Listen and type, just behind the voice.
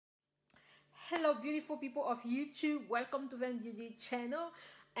Hello beautiful people of YouTube, welcome to Vhen Beauty channel.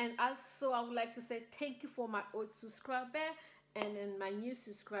 And also I would like to say thank you for my old subscriber and then my new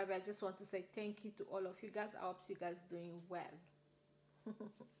subscriber. I just want to say thank you to all of you guys. I hope you guys doing well.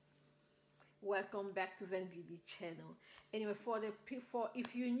 Welcome back to Vhen Beauty channel. Anyway, for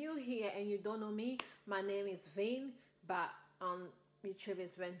if you're new here and you don't know me, my name is Vhen, but on YouTube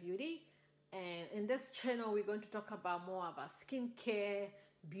is Vhen Beauty. And in this channel we're going to talk about more about skincare,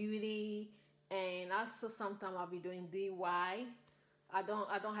 beauty, and also sometimes I'll be doing DIY. I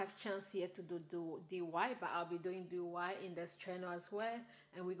don't have chance yet to do DIY, but I'll be doing DIY in this channel as well.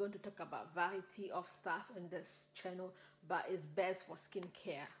 And we're going to talk about variety of stuff in this channel, but it's best for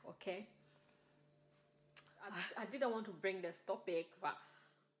skincare. Okay, I didn't want to bring this topic, but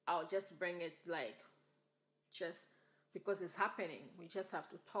I'll just bring it like just because it's happening. We just have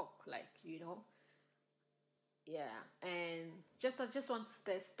to talk, like, yeah. And I just want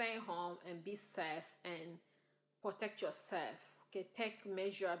to stay home and be safe and protect yourself. Okay, take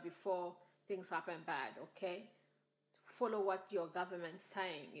measure before things happen bad. Okay, follow what your government's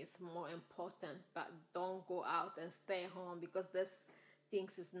saying is more important, but don't go out and stay home, because this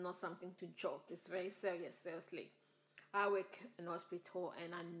things is not something to joke. It's very serious. Seriously, I work in hospital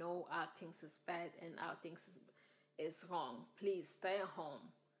and I know how things is bad and how things is wrong. Please stay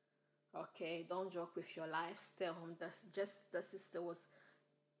home. Okay, don't joke with your life. Stay home. This was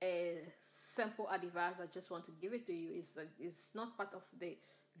a simple advice. I just want to give it to you. It's not part of the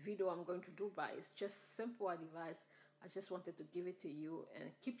video I'm going to do, but it's just simple advice. I just wanted to give it to you.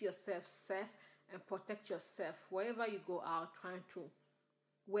 And keep yourself safe and protect yourself wherever you go out. Trying to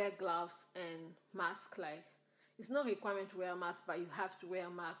wear gloves and mask. Like, it's not a requirement to wear a mask, but you have to wear a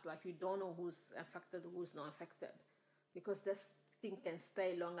mask. Like, you don't know who's affected, who's not affected, because this thing can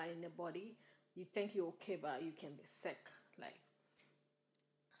stay longer in the body. You think you're okay, but you can be sick. Like,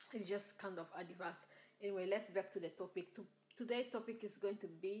 it's just kind of advice. Anyway, let's back to the topic. Today's topic is going to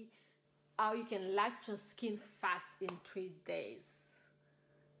be how you can light your skin fast in 3 days.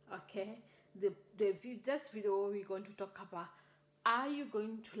 Okay, this video we're going to talk about how you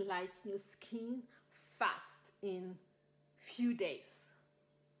going to light your skin fast in few days.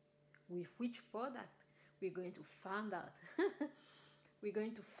 With which product? We're going to find out. We're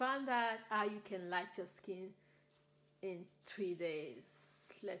going to find out how you can light your skin in 3 days.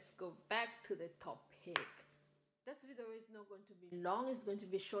 Let's go back to the topic. This video is not going to be long. It's going to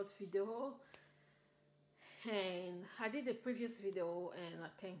be a short video. And I did a previous video, and I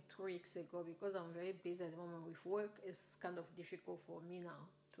think 2 weeks ago, because I'm very busy at the moment with work. It's kind of difficult for me now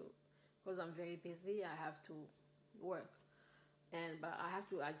to, because I'm very busy. I have to work, but I have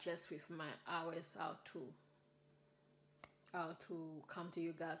to adjust with my hours how to come to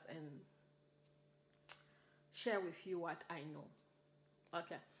you guys and share with you what I know.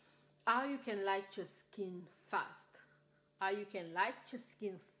 Okay, how you can light your skin fast. How you can light your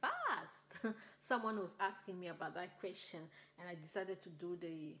skin fast. Someone was asking me about that question, and I decided to do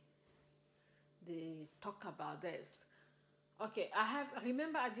the talk about this. Okay, I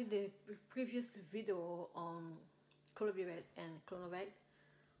remember I did the previous video on Clobevate and Clobevate,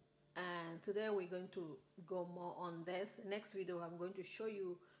 and today we're going to go more on this. Next video I'm going to show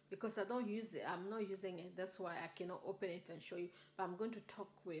you, because I don't use it, I'm not using it, that's why I cannot open it and show you, but I'm going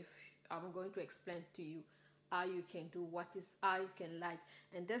to explain to you how you can do how you can light.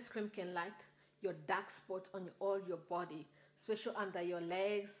 And this cream can light your dark spot on all your body, especially under your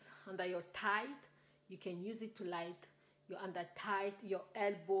legs, under your thigh. You can use it to light your under thigh, your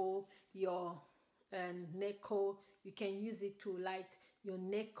elbow, your neck. You can use it to light your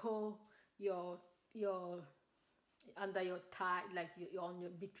neck, your under your thigh, like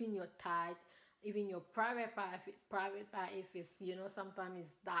between your thigh, even your private part. If it's, sometimes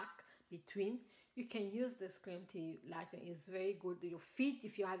it's dark between, you can use this cream to lighten. It's very good. Your feet,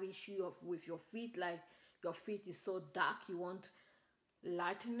 if you have issue with your feet, like your feet is so dark, you want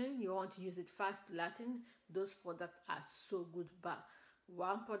lightening, you want to use it fast to lighten, those products are so good. But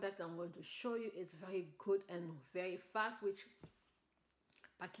one product I'm going to show you is very good and very fast, which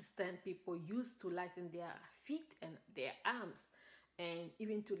Pakistan people use to lighten their feet and their arms, and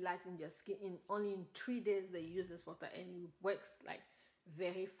even to lighten your skin. Only in 3 days they use this product, and it works like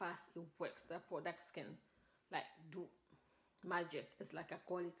very fast. It works. The products can like do magic. It's like, I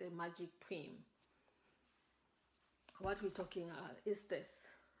call it a magic cream. What we're talking about is this.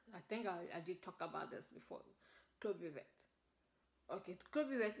 I think I did talk about this before. Clobevate. Okay,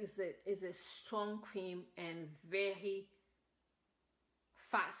 Clobevate is a strong cream and very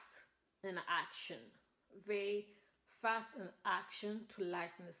fast in action. Very fast in action to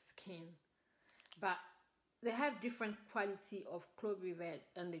lighten the skin. But they have different quality of Clobevate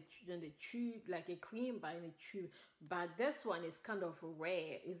and the tube, like a cream but in a tube. But this one is kind of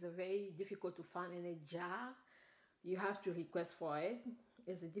rare. It's a very difficult to find in a jar. You have to request for it.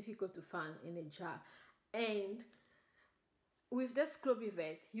 It's difficult to find in a jar. And with this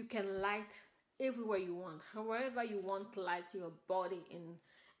Clobevate, you can light everywhere you want, however you want to light your body in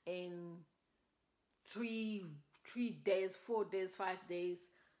 3 days, 4 days, 5 days.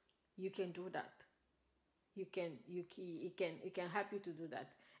 You can do that. It can help you to do that.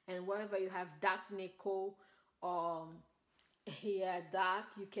 And wherever you have dark nickel or hair dark,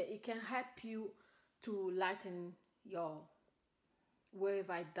 it can help you to lighten your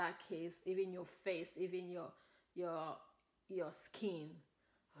wherever dark is, even your face, even your skin.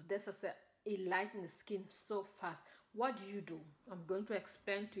 This is it lightens the skin so fast. What do you do? I'm going to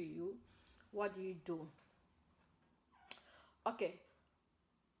explain to you. What do you do? Okay,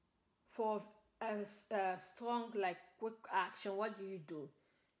 for a strong, like, quick action, what do you do?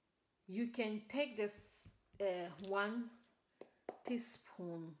 You can take this 1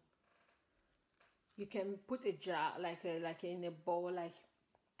 teaspoon. You can put a jar, like in a bowl, like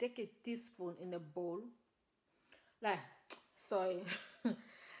take a teaspoon in a bowl, like, sorry,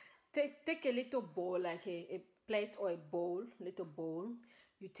 take a little bowl, like a plate or a bowl, little bowl.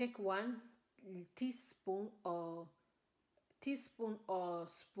 You take 1 teaspoon or teaspoon.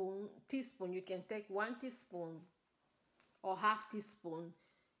 You can take 1 teaspoon or half teaspoon.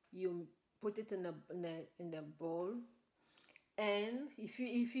 You put it in the bowl. And if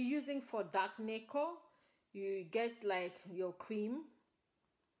you're using for dark nickel, you get like your cream,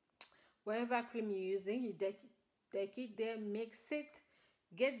 whatever cream you're using, you take it there, mix it,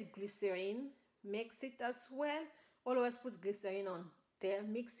 get the glycerin, mix it as well. Always put glycerin on there,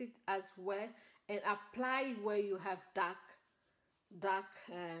 mix it as well, and apply where you have dark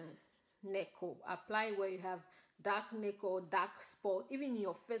nickel. Apply where you have dark nickel, dark spot. Even in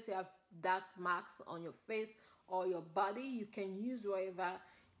your face, you have dark marks on your face or your body. You can use wherever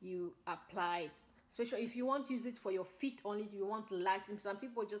you apply it. Especially if you want to use it for your feet only, you want to lighten. Some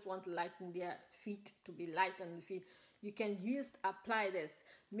people just want to lighten their feet, to be light on the feet. You can apply this,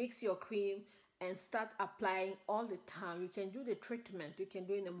 mix your cream and start applying all the time. You can do the treatment. You can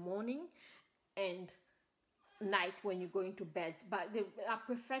do it in the morning and night when you're going to bed, but I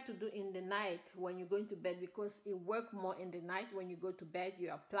prefer to do in the night when you're going to bed, because it works more in the night. When you go to bed,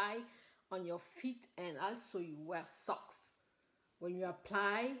 you apply on your feet, and also you wear socks. When you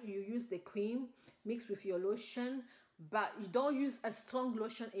apply, you use the cream mixed with your lotion, but you don't use a strong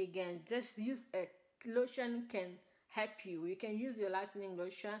lotion again. Just use a lotion can help you. You can use your lightening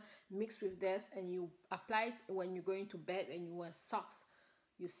lotion mixed with this, and you apply it when you're going to bed and you wear socks.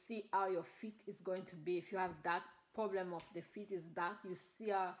 You see how your feet is going to be. If you have dark problem of the feet is dark, you see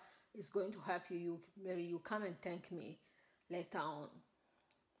how it's going to help you. Maybe you come and thank me later on,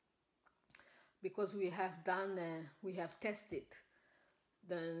 because we have tested.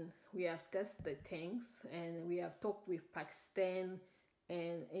 Then we have tested things, and we have talked with Pakistan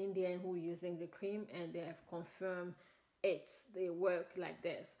and Indian who are using the cream, and they have confirmed they work like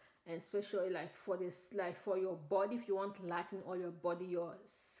this. And especially like for this, like for your body, if you want to lighten all your body, your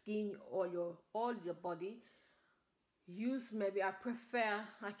skin, all your body, use, maybe I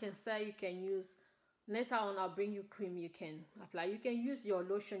can say you can use, later on I'll bring you cream you can apply. You can use your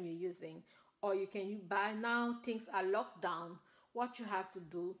lotion you're using, or you can buy. Now things are locked down. What you have to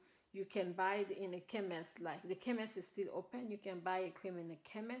do, you can buy it in a chemist. Like the chemist is still open, you can buy a cream in a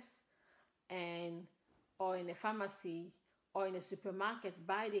chemist or in a pharmacy or in a supermarket.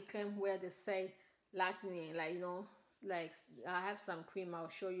 Buy the cream where they say lightening, like, like I have some cream, I'll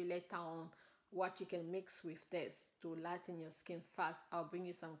show you later on what you can mix with this to lighten your skin fast. I'll bring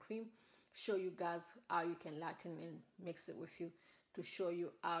you some cream, show you guys how you can lighten and mix it with you, to show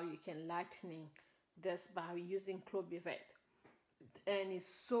you how you can lightening this by using Clobevate. And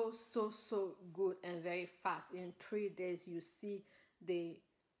it's so good and very fast. In 3 days you see the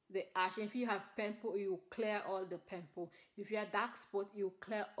ash. If you have pimple, you clear all the pimple. If you have dark spot, you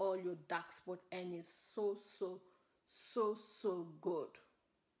clear all your dark spot, and it's so good.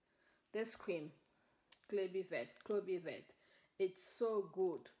 This cream, Clobevate, it's so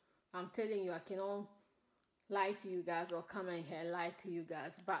good. I'm telling you, I cannot lie to you guys or come in here lie to you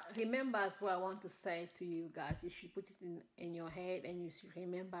guys. But remember as well, I want to say to you guys, you should put it in your head, and you should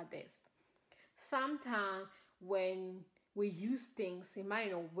remember this. Sometimes when we use things, it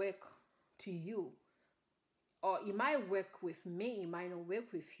might not work to you, or it might work with me, it might not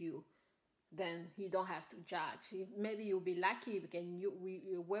work with you. Then you don't have to judge. Maybe you'll be lucky,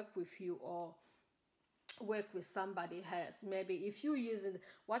 we work with you, or work with somebody else. Maybe if you use it,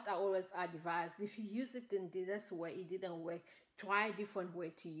 what I always advise, if you use it in this way, it didn't work, try a different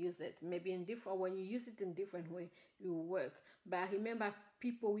way to use it. Maybe in different, when you use it in different way, it will work. But remember,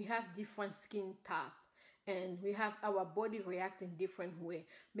 people, we have different skin type and we have our body react in different way.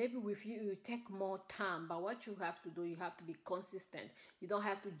 Maybe with you, you take more time, but what you have to do, you have to be consistent. You don't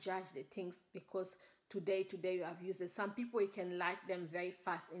have to judge the things because today you have used it. Some people, you can light them very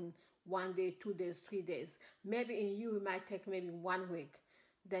fast in 1 day, 2 days, 3 days. Maybe in you, it might take maybe 1 week.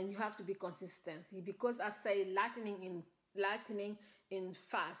 Then you have to be consistent, because I say lightening in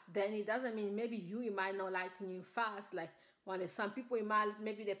fast, then it doesn't mean maybe you might not lighten you fast. Like when some people, it might,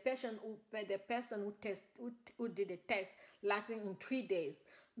 maybe the person who did the test lightening in 3 days,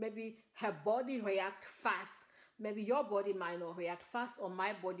 maybe her body react fast. Maybe your body might not react fast, or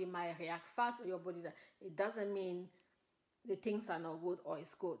my body might react fast, or your body. It doesn't mean the things are not good or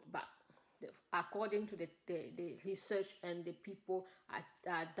it's good, but according to the research and the people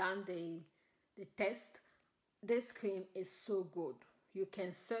done the test, this cream is so good. You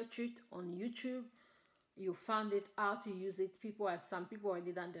can search it on YouTube. You found it, how to use it. Some people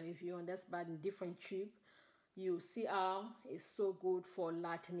already done the review on this, but in different tube. You see how it's so good for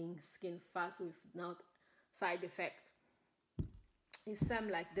lightening skin fast with not side effect. It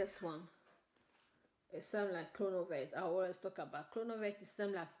sounds like this one. It sounds like Clobevate. I always talk about Clobevate. It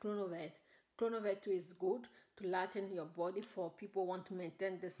sounds like Clobevate. Clobevate too is good to lighten your body for people want to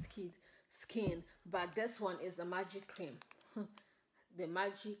maintain the skin. But this one is a magic cream. The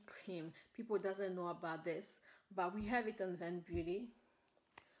magic cream. People doesn't know about this, but we have it on Vhen Beauty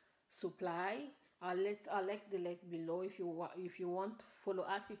Supply. I'll let the link below. If you want to follow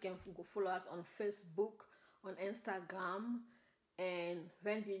us, you can go follow us on Facebook, on Instagram, and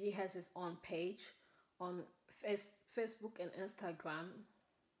Vhen Beauty has its own page on Facebook and Instagram.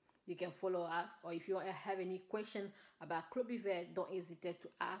 You can follow us, or if you have any question about Clobevate, don't hesitate to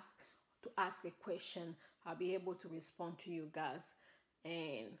ask a question. I'll be able to respond to you guys.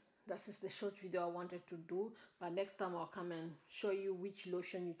 And this is the short video I wanted to do, but next time I'll come and show you which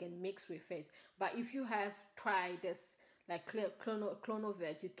lotion you can mix with it. But if you have tried this, like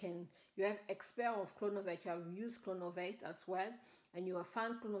Clobevate, you have expert of Clobevate, you have used Clobevate as well, and you have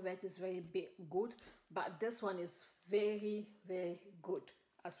found Clobevate is very good, but this one is very, very good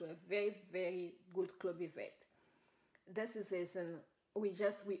as well. Very, very good Clobevate. This is we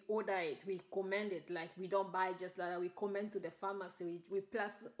order it, we comment it. Like, we don't buy just like that. We comment to the pharmacy, we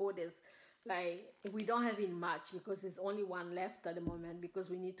place orders. Like, we don't have it much because there's only one left at the moment, because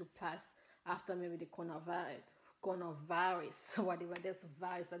we need to pass after maybe the coronavirus whatever this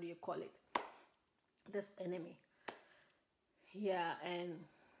virus, how do you call it, this enemy. Yeah, and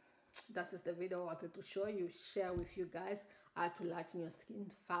that is the video I wanted to share with you guys, how to lighten your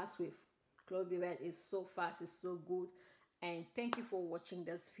skin fast with Clobevate. It's so fast, it's so good. And thank you for watching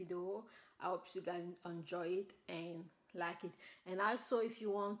this video. I hope you guys enjoy it and like it. And also, if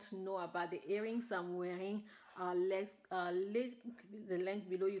you want to know about the earrings I'm wearing, link the link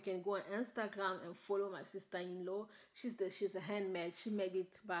below. You can go on Instagram and follow my sister-in-law. She's a handmade. She made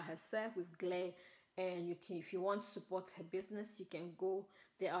it by herself with clay. And you can, if you want to support her business, you can go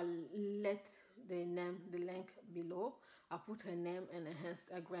there. I'll let the link below. I'll put her name and her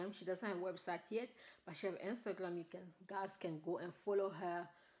Instagram. She doesn't have a website yet, but she have Instagram. Guys can go and follow her,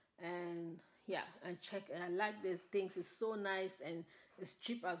 and yeah, and check. And I like the things. It's so nice and it's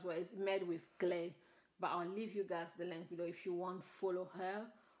cheap as well. It's made with clay. But I'll leave you guys the link below if you want to follow her,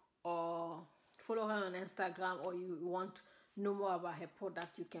 or follow her on Instagram, or you want to know more about her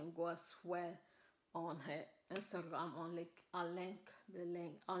product. You can go as well on her Instagram.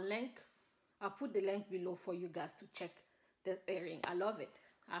 I'll put the link below for you guys to check this earring. I love it.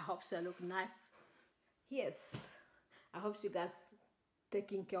 I hope so. Look nice. Yes, I hope you guys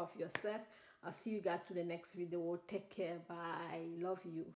taking care of yourself. I'll see you guys to the next video. Take care. Bye. Love you.